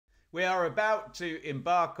We are about to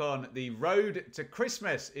embark on the road to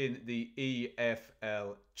Christmas in the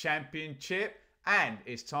EFL Championship, and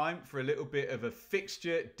it's time for a little bit of a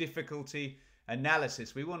fixture difficulty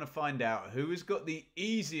analysis. We want to find out who has got the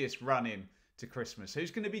easiest run in to Christmas. Who's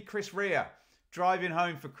going to be Chris Rea driving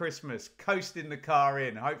home for Christmas, coasting the car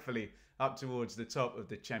in, hopefully up towards the top of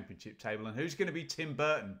the Championship table, and who's going to be Tim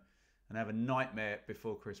Burton and have a nightmare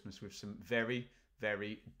before Christmas with some very,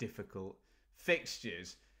 very difficult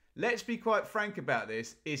fixtures. Let's be quite frank about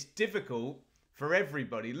this. It's difficult for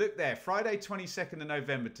everybody. Look there, Friday 22nd of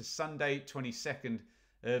November to Sunday 22nd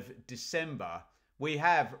of December. We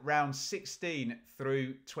have rounds 16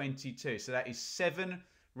 through 22. So that is 7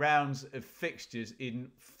 rounds of fixtures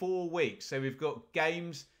in 4 weeks. So we've got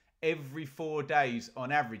games every 4 days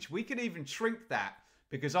on average. We could even shrink that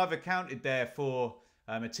because I've accounted there for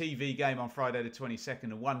a TV game on Friday the 22nd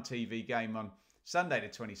and one TV game on Sunday the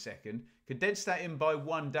 22nd. Condense that in by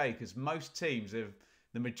 1 day because most teams,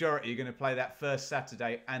 the majority, are going to play that first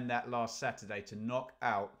Saturday and that last Saturday to knock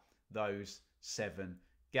out those 7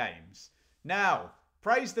 games. Now,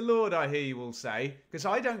 praise the Lord, I hear you all say, because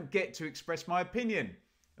I don't get to express my opinion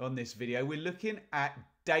on this video. We're looking at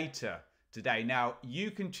data today. Now,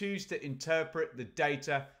 you can choose to interpret the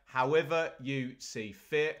data however you see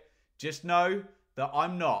fit. Just know that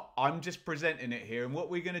I'm not. I'm just presenting it here. And what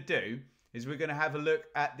we're going to do is we're going to have a look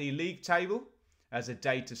at the league table as a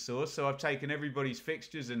data source. So I've taken everybody's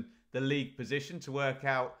fixtures and the league position to work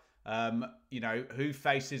out, who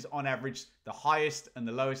faces on average the highest and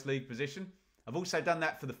the lowest league position. I've also done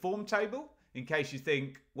that for the form table in case you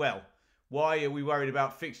think, well, why are we worried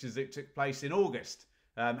about fixtures that took place in August?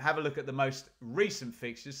 Have a look at the most recent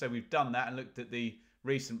fixtures. So we've done that and looked at the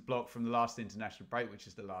recent block from the last international break, which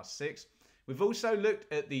is the last 6. We've also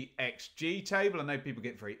looked at the XG table. I know people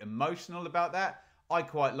get very emotional about that. I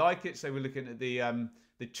quite like it. So we're looking at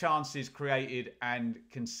the chances created and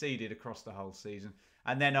conceded across the whole season.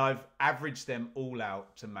 And then I've averaged them all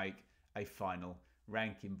out to make a final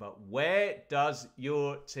ranking. But where does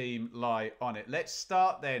your team lie on it? Let's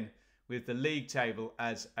start then with the league table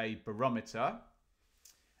as a barometer.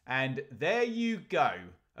 And there you go.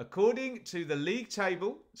 According to the league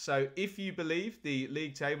table, so if you believe the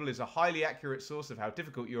league table is a highly accurate source of how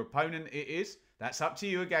difficult your opponent it is, that's up to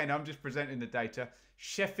you. Again, I'm just presenting the data.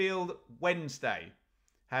 Sheffield Wednesday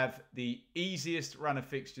have the easiest run of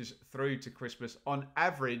fixtures through to Christmas. On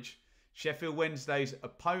average, Sheffield Wednesday's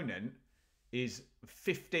opponent is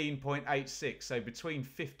 15.86, so between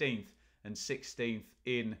 15th and 16th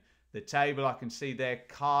in the table. I can see there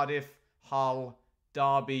Cardiff, Hull,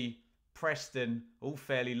 Darby, Preston, all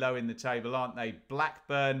fairly low in the table, aren't they?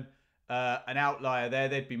 Blackburn, an outlier there.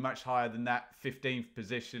 They'd be much higher than that 15th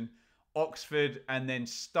position. Oxford and then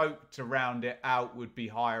Stoke to round it out would be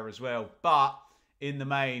higher as well. But in the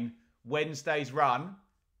main, Wednesday's run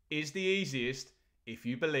is the easiest if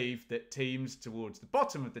you believe that teams towards the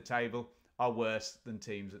bottom of the table are worse than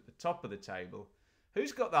teams at the top of the table.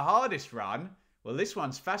 Who's got the hardest run? Well, this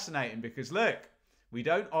one's fascinating because, look, we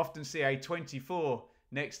don't often see a 24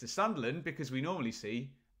 next to Sunderland because we normally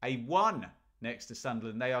see a 1 next to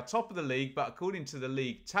Sunderland. They are top of the league, but according to the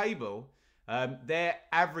league table, their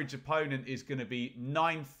average opponent is going to be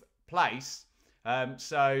 9th place.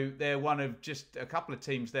 So they're one of just a couple of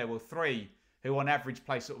teams there, well, 3, who on average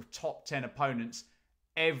play sort of top 10 opponents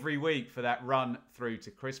every week for that run through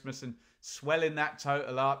to Christmas. And swelling that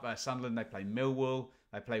total up, Sunderland, they play Millwall,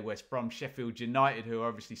 they play West Brom, Sheffield United, who are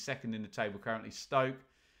obviously second in the table currently, Stoke,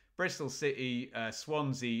 Bristol City,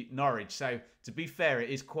 Swansea, Norwich. So to be fair,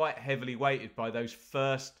 it is quite heavily weighted by those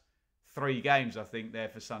first 3 games, I think, there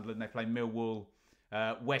for Sunderland. They play Millwall,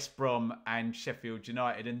 West Brom and Sheffield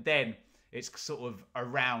United. And then it's sort of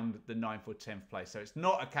around the 9th or 10th place. So it's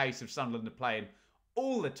not a case of Sunderland are playing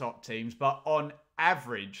all the top teams, but on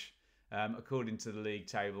average, according to the league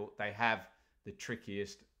table, they have the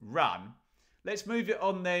trickiest run. Let's move it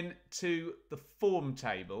on then to the form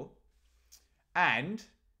table. And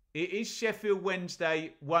it is Sheffield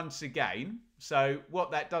Wednesday once again. So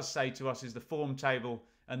what that does say to us is the form table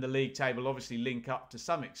and the league table obviously link up to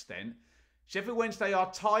some extent. Sheffield Wednesday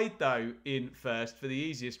are tied, though, in first for the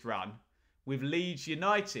easiest run with Leeds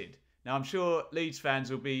United. Now, I'm sure Leeds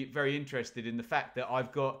fans will be very interested in the fact that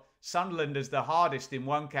I've got Sunderland as the hardest in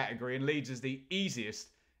one category and Leeds as the easiest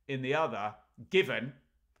in the other, given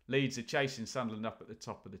Leeds are chasing Sunderland up at the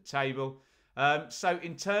top of the table. So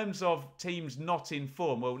in terms of teams not in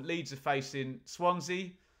form, well, Leeds are facing Swansea,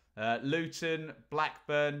 Luton,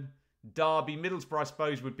 Blackburn, Derby. Middlesbrough, I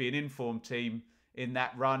suppose, would be an informed team in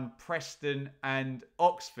that run. Preston and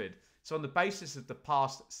Oxford. So on the basis of the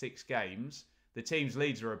past 6 games, the teams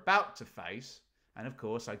Leeds are about to face And of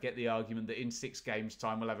course, I get the argument that in 6 games'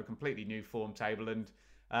 time, we'll have a completely new form table. And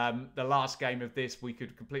the last game of this, we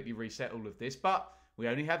could completely reset all of this. But we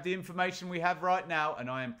only have the information we have right now, and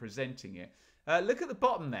I am presenting it. Look at the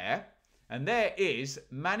bottom there. And there is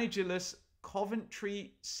managerless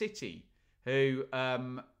Coventry City, who,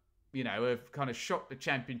 you know, have kind of shocked the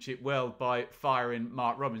Championship world by firing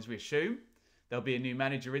Mark Robins. We assume there'll be a new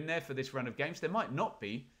manager in there for this run of games. There might not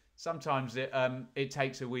be. Sometimes it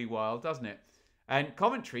takes a wee while, doesn't it? And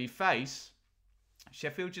Coventry face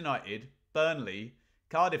Sheffield United, Burnley,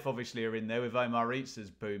 Cardiff obviously are in there with Omar Reitza's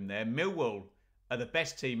boom there. Millwall are the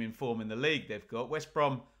best team in form in the league they've got. West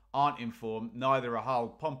Brom aren't in form, neither are Hull.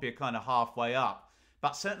 Pompey are kind of halfway up.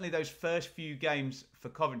 But certainly those first few games for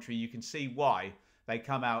Coventry, you can see why they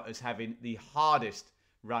come out as having the hardest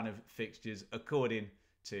run of fixtures according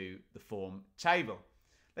to the form table.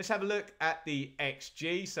 Let's have a look at the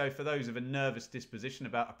XG. So for those of a nervous disposition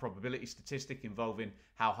about a probability statistic involving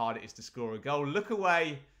how hard it is to score a goal, look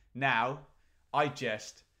away now. I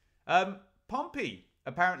jest. Pompey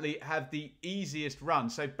apparently have the easiest run.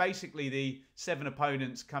 So basically the 7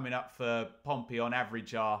 opponents coming up for Pompey on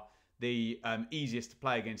average are the easiest to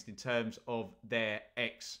play against in terms of their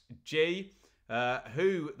XG.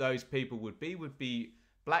 Who those people would be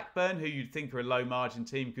Blackburn, who you'd think are a low-margin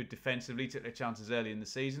team, good defensively, took their chances early in the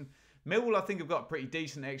season. Millwall, I think, have got a pretty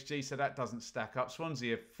decent XG, so that doesn't stack up.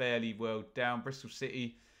 Swansea are fairly well down. Bristol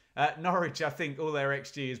City. Norwich, I think, all their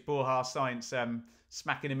XG is Borja Science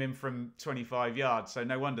smacking him in from 25 yards, so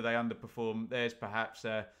no wonder they underperform. There's perhaps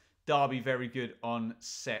Darby, very good on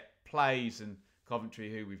set plays, and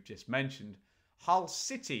Coventry, who we've just mentioned. Hull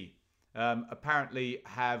City apparently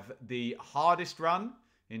have the hardest run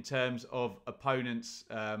in terms of opponents,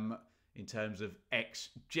 in terms of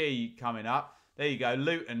XG coming up. There you go.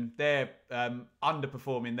 Luton, they're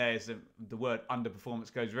underperforming. There's the word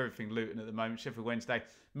underperformance goes with everything Luton at the moment. Sheffield Wednesday.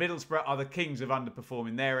 Middlesbrough are the kings of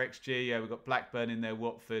underperforming their XG. We've got Blackburn in there,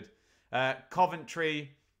 Watford. Coventry,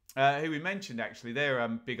 who we mentioned actually, they're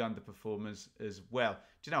big underperformers as well.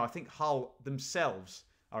 Do you know, I think Hull themselves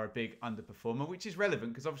are a big underperformer, which is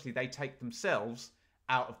relevant because obviously they take themselves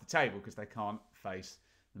out of the table because they can't face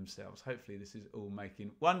themselves. Hopefully this is all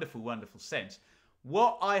making wonderful, wonderful sense.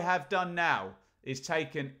 What I have done now is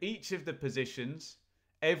taken each of the positions,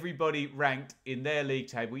 everybody ranked in their league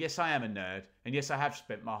table. Yes, I am a nerd, and yes, I have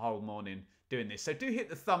spent my whole morning doing this. So do hit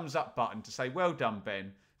the thumbs up button to say, well done,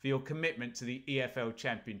 Ben, for your commitment to the EFL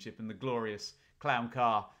Championship and the glorious clown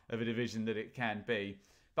car of a division that it can be.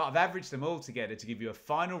 But I've averaged them all together to give you a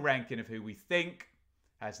final ranking of who we think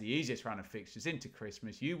has the easiest run of fixtures into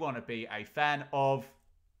Christmas. You want to be a fan of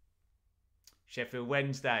Sheffield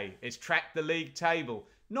Wednesday. It's tracked the league table.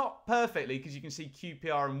 Not perfectly, because you can see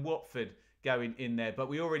QPR and Watford going in there. But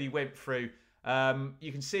we already went through.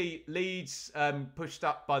 You can see Leeds pushed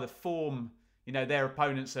up by the form. You know, their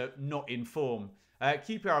opponents are not in form.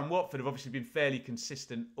 QPR and Watford have obviously been fairly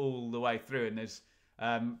consistent all the way through. And there's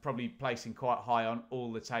probably placing quite high on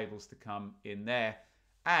all the tables to come in there.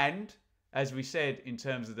 And, as we said, in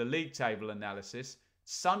terms of the league table analysis,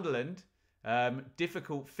 Sunderland,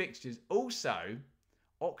 difficult fixtures. Also,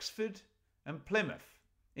 Oxford and Plymouth.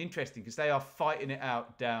 Interesting, because they are fighting it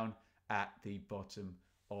out down at the bottom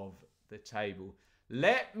of the table.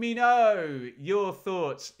 Let me know your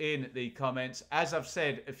thoughts in the comments. As I've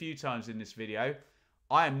said a few times in this video,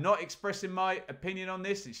 I am not expressing my opinion on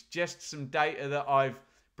this. It's just some data that I've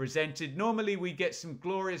presented. Normally, we get some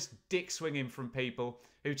glorious dick swinging from people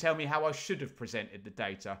who tell me how I should have presented the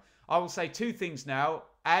data. I will say 2 things now.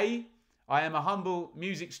 A, I am a humble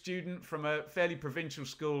music student from a fairly provincial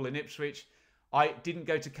school in Ipswich. I didn't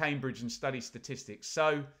go to Cambridge and study statistics.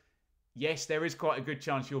 So, yes, there is quite a good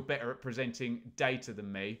chance you're better at presenting data than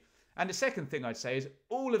me. And the second thing I'd say is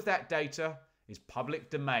all of that data is public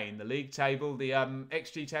domain. The league table, the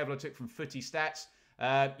XG table I took from Footy Stats.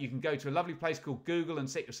 You can go to a lovely place called Google and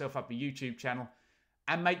set yourself up a YouTube channel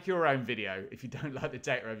and make your own video if you don't like the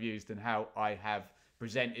data I've used and how I have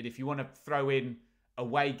presented. If you want to throw in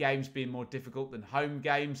away games being more difficult than home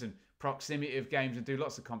games and proximity of games and do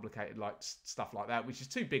lots of complicated stuff like that, which is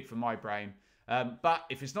too big for my brain. But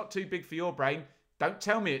if it's not too big for your brain, don't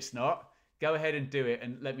tell me it's not. Go ahead and do it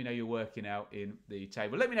and let me know you're working out in the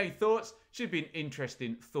table. Let me know your thoughts. Should be an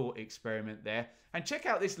interesting thought experiment there. And check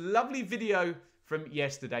out this lovely video from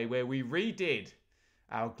yesterday where we redid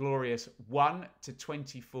our glorious 1 to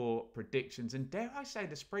 24 predictions. And dare I say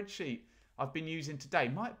the spreadsheet I've been using today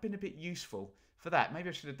might have been a bit useful for that. Maybe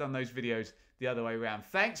I should have done those videos the other way around.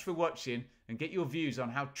 Thanks for watching and get your views on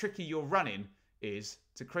how tricky your running is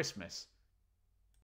to Christmas.